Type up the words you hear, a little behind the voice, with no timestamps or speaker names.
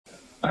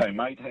Hey,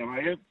 mate, how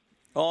are you?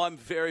 I'm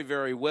very,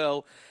 very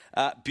well.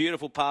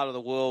 Beautiful part of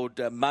the world,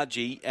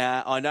 Mudgee.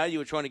 I know you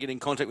were trying to get in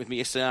contact with me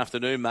yesterday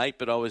afternoon, mate,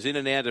 but I was in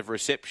and out of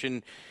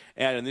reception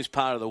out in this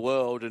part of the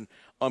world, and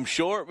I'm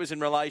sure it was in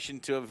relation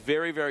to a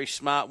very, very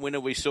smart winner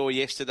we saw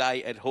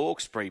yesterday at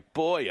Hawkesbury.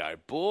 Boy, oh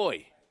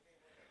boy.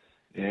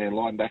 Yeah,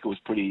 linebacker was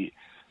pretty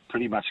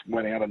much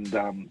went out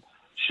and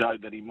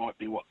showed that he might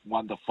be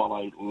one to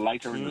follow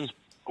later in the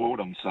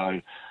autumn.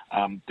 So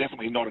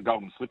definitely not a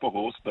golden slipper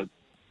horse, but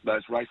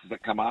those races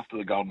that come after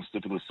the golden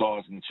slipper, the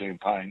size and the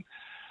Champagne,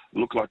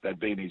 look like they'd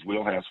be in his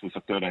wheelhouse with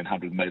a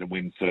 1,300-metre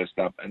win first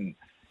up. And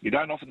you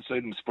don't often see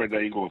them spread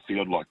eagle a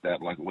field like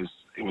that. Like it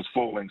was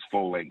 4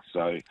 lengths.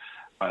 So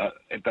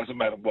it doesn't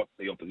matter what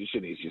the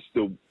opposition is. You're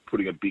still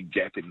putting a big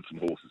gap in some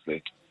horses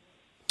there.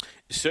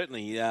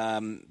 Certainly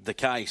the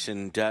case,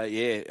 and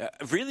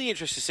really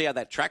interested to see how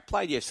that track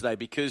played yesterday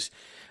because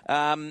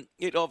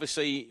it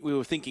obviously, we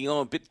were thinking,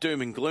 a bit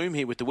doom and gloom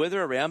here with the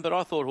weather around, but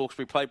I thought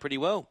Hawkesbury played pretty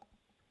well.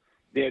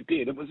 Yeah, it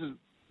did. It was,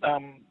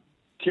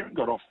 Kieran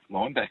got off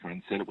linebacker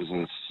and said it was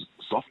a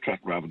soft track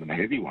rather than a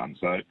heavy one,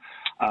 so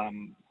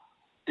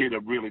did a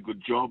really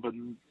good job,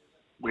 and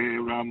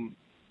we're,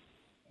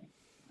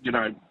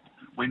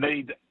 we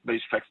need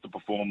these tracks to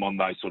perform on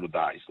those sort of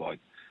days, like,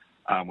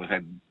 we've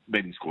had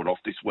meetings called off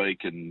this week,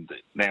 and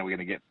now we're going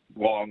to get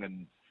Wong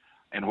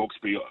and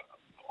Hawkesbury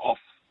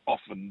off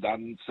and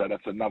done. So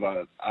that's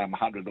another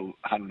 100 or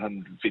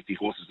 150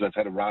 horses they've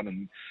had a run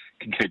and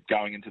can keep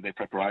going into their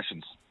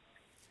preparations.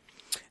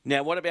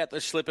 Now, what about the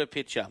slipper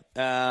picture?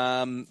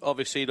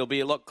 Obviously, it'll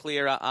be a lot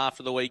clearer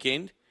after the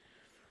weekend.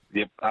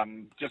 Yep.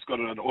 Just got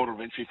an order of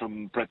entry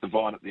from Brett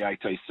Devine at the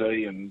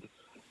ATC, and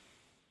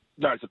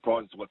no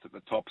surprise to what's at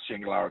the top,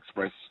 Shangri-La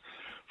Express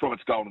from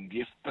its golden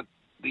gift. But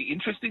the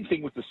interesting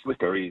thing with the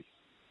slipper is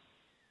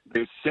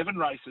there's 7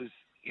 races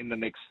in the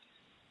next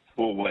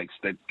 4 weeks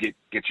that get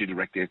you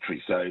direct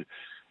entry. So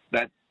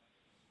that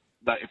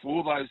if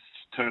all those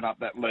turn up,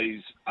 that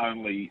leaves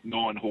only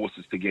 9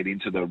 horses to get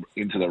into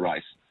the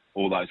race,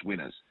 all those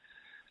winners.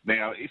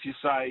 Now, if you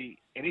say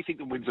anything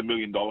that wins $1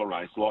 million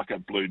race, like a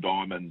Blue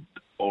Diamond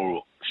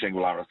or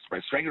Shangri-La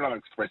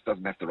Express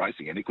doesn't have to race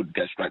again. It could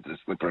go straight to the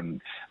slipper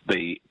and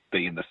be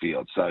in the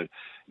field. So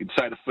you'd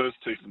say the first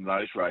 2 from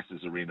those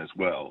races are in as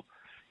well.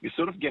 You're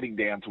sort of getting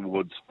down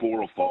towards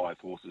 4 or 5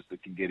 horses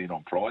that can get in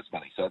on prize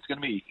money. So it's going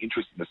to be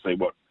interesting to see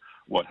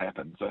what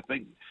happens. I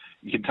think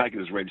you can take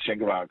it as read,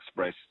 Shangri-La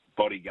Express,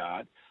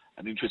 Bodyguard,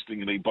 and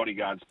interestingly,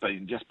 Bodyguard's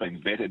just been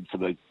vetted for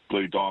the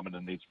Blue Diamond,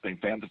 and it's been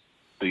found to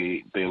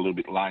be a little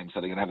bit lame, so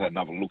they're going to have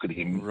another look at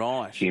him.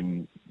 Right.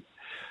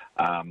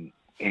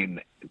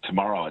 In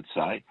tomorrow, I'd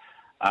say.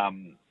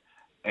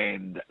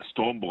 And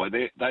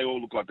Stormboy, they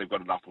all look like they've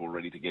got enough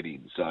already to get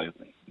in. So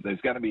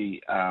there's going to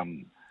be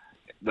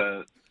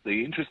the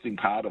interesting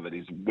part of it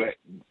is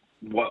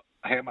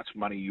how much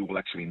money you will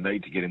actually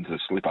need to get into the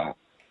slipper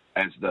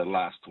as the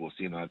last horse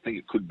in. I think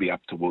it could be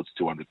up towards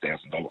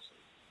 $200,000.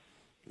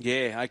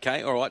 Yeah,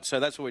 okay, all right. So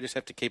that's what we just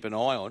have to keep an eye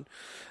on.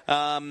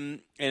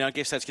 And I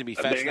guess that's going to be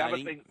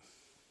fascinating.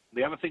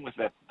 The other thing with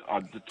that,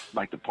 I'd just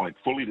make the point,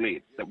 Fully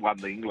Lit, that won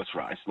the English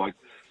race.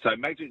 So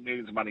Magic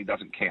Millions money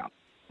doesn't count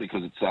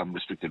because it's a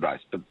restricted race.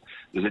 But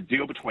there's a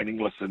deal between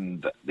Inglis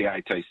and the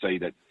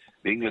ATC that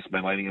the English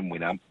Millennium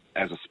winner,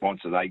 as a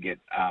sponsor, they get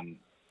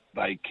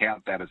they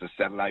count that as a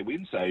Saturday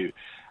win. So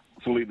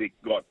Fully Lit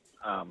got,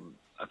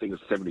 I think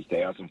it's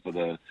 $70,000 for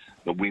the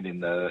win in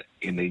the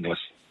English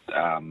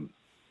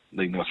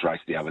race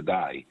the other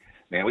day.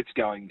 Now it's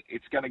going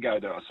to go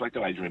to, I spoke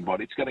to Adrian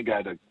Bott, it's going to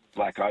go to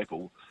Black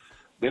Opal.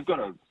 They've got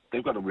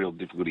a real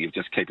difficulty of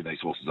just keeping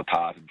these horses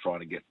apart and trying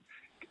to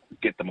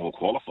get them all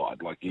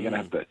qualified. Like you're going to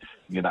have to,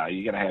 you're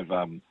going to have,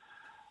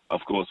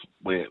 of course,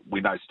 we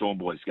know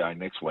Stormboy's going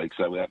next week,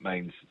 so that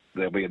means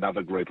there'll be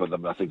another group of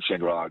them. I think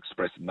Shangri-La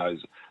Express and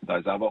those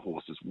other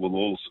horses will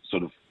all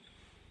sort of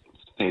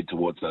head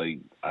towards a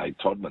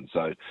Todman. So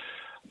I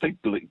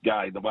think the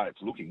way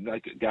it's looking,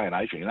 Gay and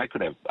Adrian, they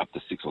could have up to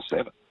 6 or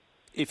 7.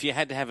 If you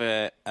had to have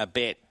a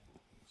bet,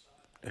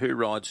 who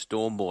rides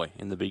Stormboy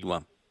in the big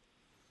one?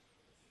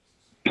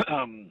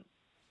 Ryan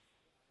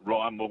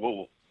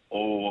Moore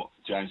or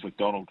James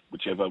McDonald,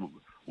 whichever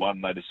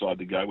one they decide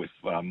to go with.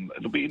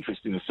 It'll be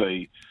interesting to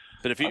see.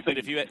 But if you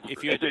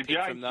had to pick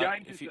from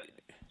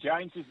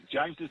James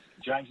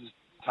is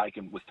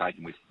taken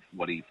with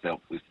what he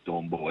felt with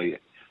Stormboy,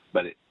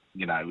 but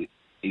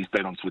he's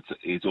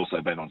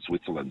also been on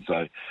Switzerland.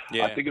 So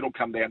yeah. I think it'll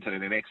come down to the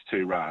next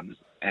 2 runs,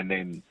 and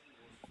then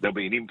there'll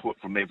be an input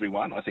from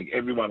everyone. I think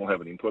everyone will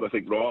have an input. I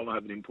think Ryan will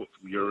have an input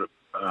from Europe.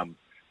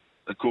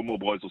 The Coolmore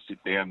boys will sit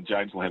down.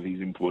 James will have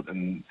his input,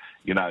 and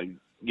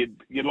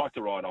you'd like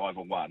to ride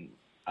either one.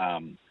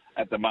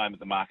 At the moment,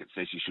 the market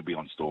says you should be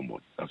on Stormwood,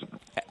 doesn't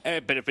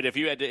it? But if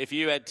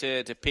you had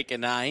to pick a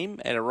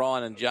name out of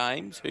Ryan and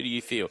James, who do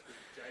you feel?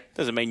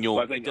 Doesn't mean you're.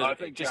 I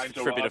think just James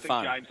for a bit of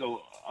fun.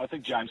 I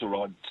think James will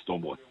ride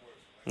Stormwood.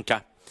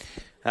 Okay.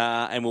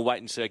 And we'll wait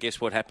and see, I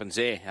guess, what happens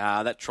there.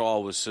 That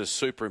trial was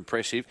super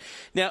impressive.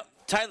 Now,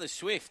 Taylor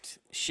Swift,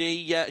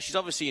 she's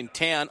obviously in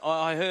town.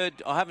 I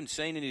haven't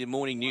seen any of the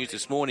morning news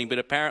this morning, but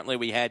apparently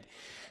we had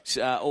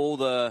all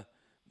the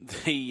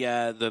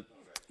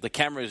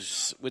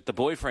cameras with the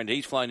boyfriend.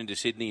 He's flown into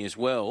Sydney as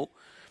well.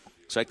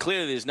 So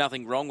clearly there's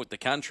nothing wrong with the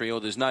country, or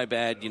there's no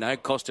bad,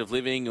 cost of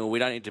living, or we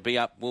don't need to be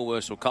up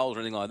Woolworths or Coles or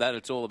anything like that.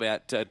 It's all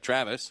about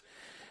Travis.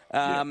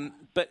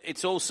 But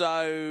it's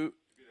also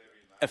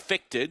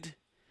affected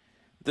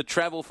the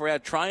travel for our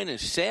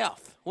trainers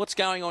south. What's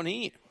going on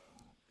here?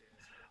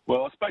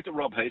 Well, I spoke to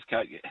Rob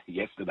Heathcote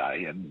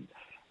yesterday, and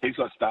he's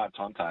got Star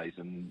Tontes,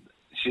 and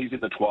she's in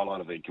the twilight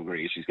of her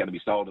career. She's going to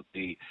be sold at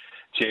the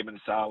chairman's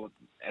sale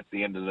at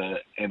the end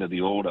of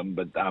the autumn,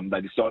 but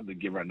they decided to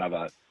give her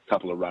another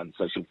couple of runs,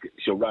 so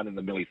she'll run in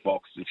the Millie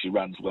Fox if she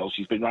runs well.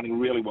 She's been running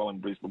really well in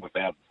Brisbane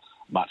without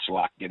much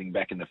luck getting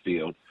back in the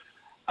field,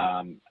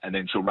 and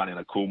then she'll run in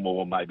a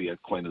Coolmore, maybe a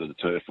Queen of the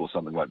Turf or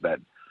something like that.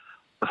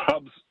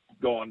 Rob's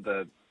gone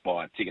to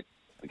buy a ticket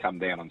to come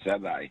down on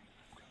Saturday.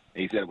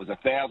 He said it was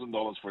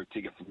 $1,000 for a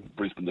ticket from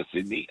Brisbane to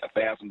Sydney,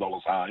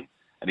 $1,000 home,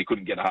 and he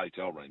couldn't get a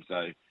hotel room.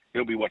 So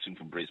he'll be watching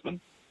from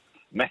Brisbane.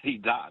 Matty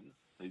Dunn,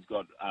 who's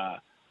got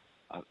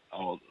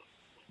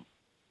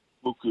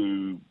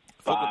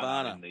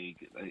Fukubana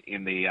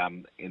in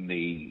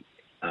the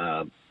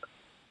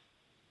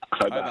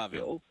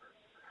Hobartville.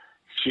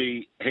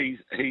 He's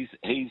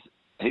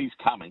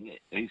coming.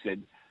 He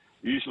said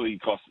usually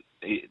costs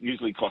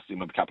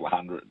him a couple of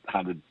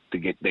hundred to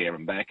get there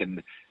and back,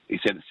 and he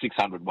said it's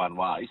 600 one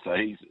way. So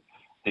he's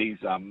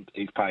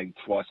paying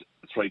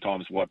three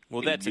times what.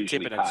 Well, that's a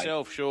tip in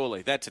itself,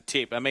 surely. That's a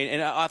tip. I mean,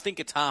 and I think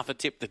it's half a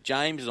tip that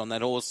James is on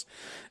that horse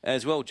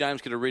as well.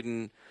 James could have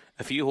ridden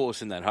a few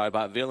horses in that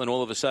Hobartville, and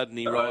all of a sudden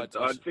he rides.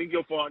 I think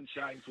you'll find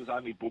James was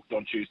only booked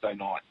on Tuesday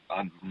night,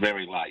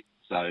 very late.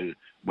 So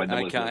when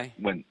there was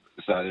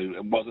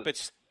it wasn't.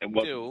 But it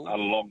wasn't a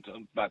long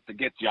time, but to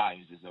get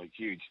James is a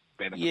huge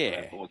benefit. Yeah.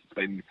 For that horse.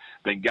 It's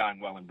been going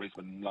well in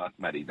Brisbane. Like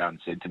Matty Dunn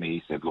said to me,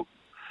 he said, "Look,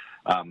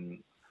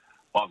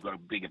 I've got a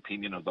big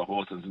opinion of the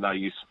horse. There's no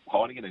use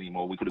hiding it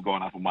anymore. We could have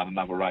gone up and won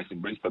another race in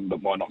Brisbane,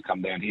 but why not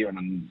come down here?"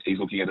 And he's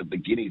looking at it, the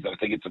Guineas. I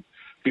think it's a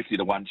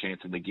 50-1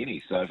 chance in the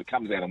Guineas. So if it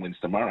comes out and wins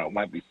tomorrow, it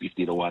won't be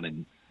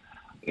 50-1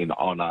 in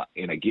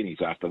a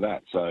Guineas after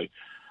that. So,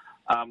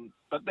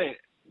 but there,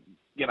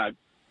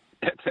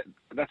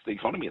 that's the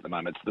economy at the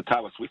moment. It's the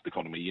Taylor Swift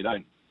economy. You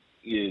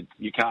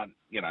can't,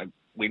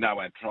 we know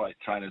our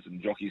trainers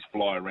and jockeys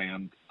fly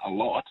around a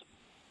lot.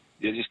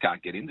 You just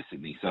can't get into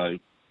Sydney. So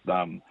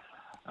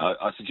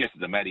I suggested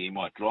to Matty he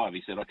might drive.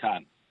 He said, I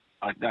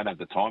don't have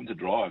the time to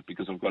drive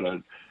because I've got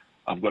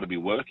to be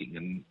working,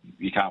 and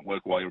you can't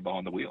work while you're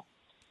behind the wheel.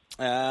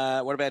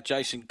 What about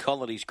Jason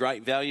Collett? He's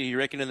great value, you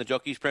reckon, in the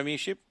Jockeys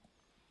Premiership?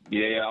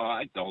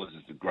 Yeah, $8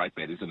 is a great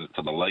bet, isn't it,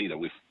 for the leader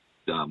with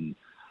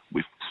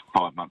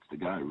 5 months to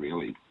go,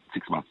 really,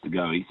 6 months to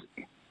go.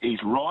 He's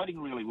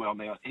riding really well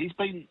now. He's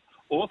been,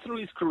 all through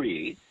his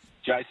career,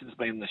 Jason's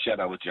been in the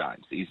shadow of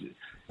James.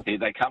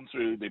 They come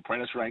through the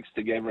apprentice ranks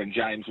together, and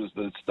James was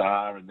the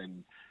star, and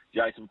then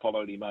Jason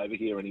followed him over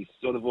here, and he's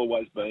sort of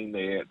always been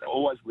there,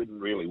 always ridden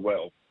really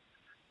well.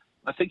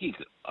 I think he's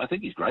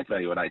great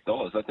value at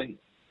 $8. I think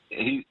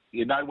what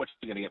you're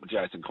going to get with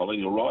Jason Collett.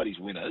 He'll ride his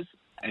winners,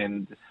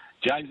 and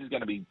James is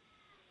going to be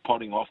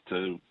potting off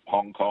to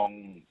Hong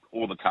Kong,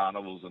 all the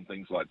carnivals and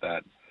things like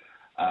that.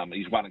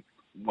 He's won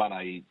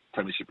a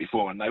premiership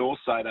before, and they all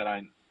say they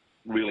don't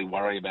really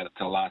worry about it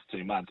till the last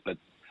 2 months, but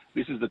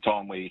this is the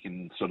time where you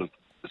can sort of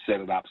set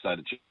it up so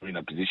that you're in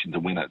a position to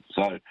win it.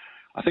 So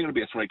I think it'll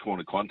be a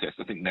three-corner contest.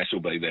 I think Nash will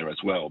be there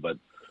as well, but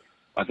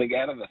I think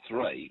out of the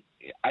three,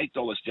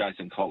 $8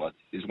 Jason Collett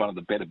is one of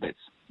the better bets,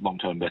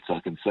 long-term bets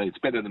I can see. It's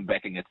better than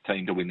backing a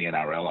team to win the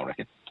NRL, I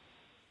reckon.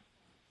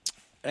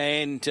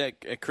 And,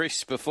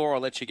 Chris, before I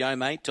let you go,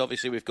 mate,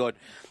 obviously we've got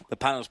the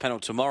panel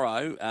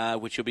tomorrow,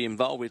 which you'll be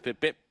involved with,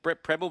 but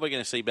Brett Preble we're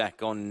going to see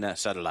back on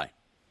Saturday.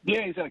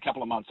 Yeah, he's had a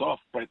couple of months off.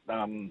 Brett,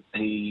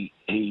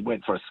 he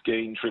went for a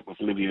skiing trip with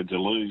Olivia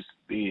Deleuze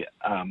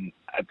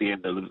at the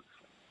end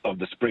of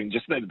the spring,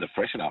 just needed to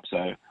freshen up.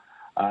 So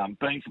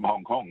being from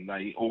Hong Kong,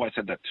 they always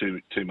had that two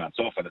months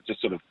off, and it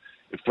just sort of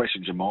it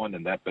freshens your mind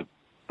and that. But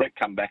Brett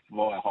come back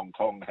via Hong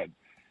Kong,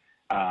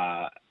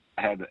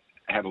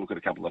 had a look at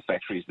a couple of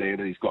factories there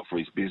that he's got for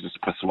his business,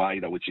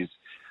 Persuader, which is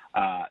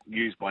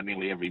used by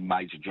nearly every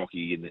major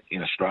jockey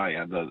in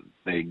Australia.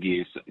 Their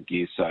gear's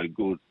so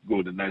good,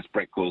 and as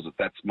Brett calls it,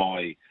 that's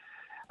my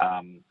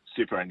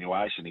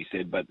superannuation, he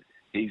said. But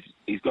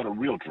he's got a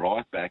real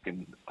drive back.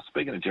 And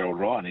speaking of Gerald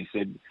Ryan, he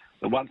said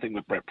the one thing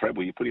with Brett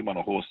Preble, you put him on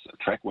a horse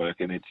track work,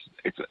 and it's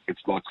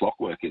like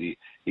clockwork. He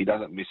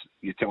doesn't miss.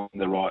 You tell him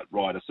to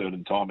ride a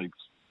certain time, and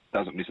he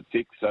doesn't miss a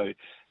tick. So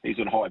he's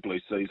on high blue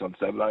seas on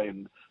Saturday,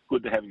 and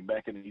good to have him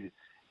back. And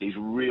he's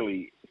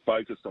really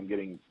focused on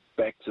getting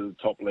back to the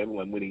top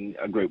level and winning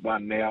a Group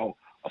 1 now,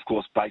 of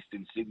course, based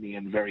in Sydney,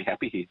 and very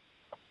happy here.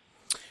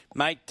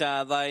 Mate,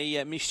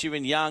 they missed you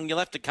in Young. You'll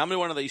have to come to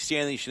one of these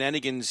Stanley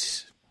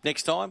shenanigans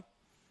next time.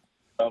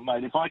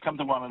 Mate, if I come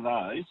to one of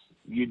those,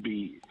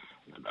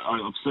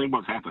 I've seen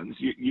what happens.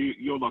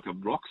 You're like a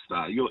rock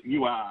star.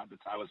 You are the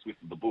Taylor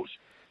Swift of the bush.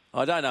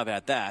 I don't know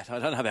about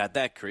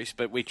that, Chris,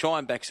 but we try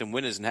and back some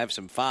winners and have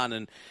some fun.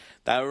 And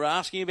they were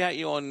asking about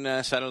you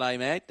on Saturday,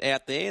 Matt,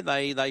 out there.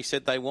 They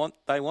said they want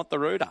the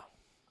rooter.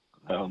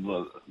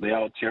 The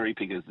old cherry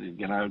pickers,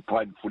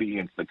 played footy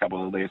against a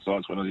couple of their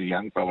sides when I was a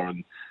young fella,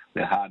 and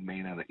they're hard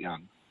men at it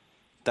young.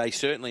 They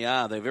certainly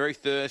are. They're very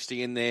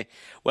thirsty in there.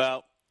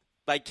 Well,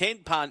 they can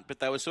punt, but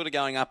they were sort of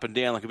going up and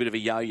down like a bit of a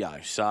yo-yo.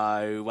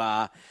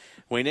 So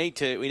we need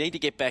to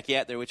get back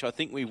out there, which I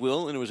think we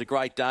will. And it was a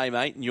great day,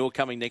 mate. And you're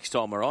coming next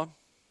time, all right?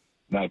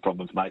 No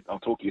problems, mate. I'll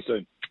talk to you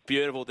soon.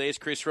 Beautiful. There's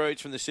Chris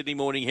Rhodes from the Sydney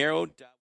Morning Herald.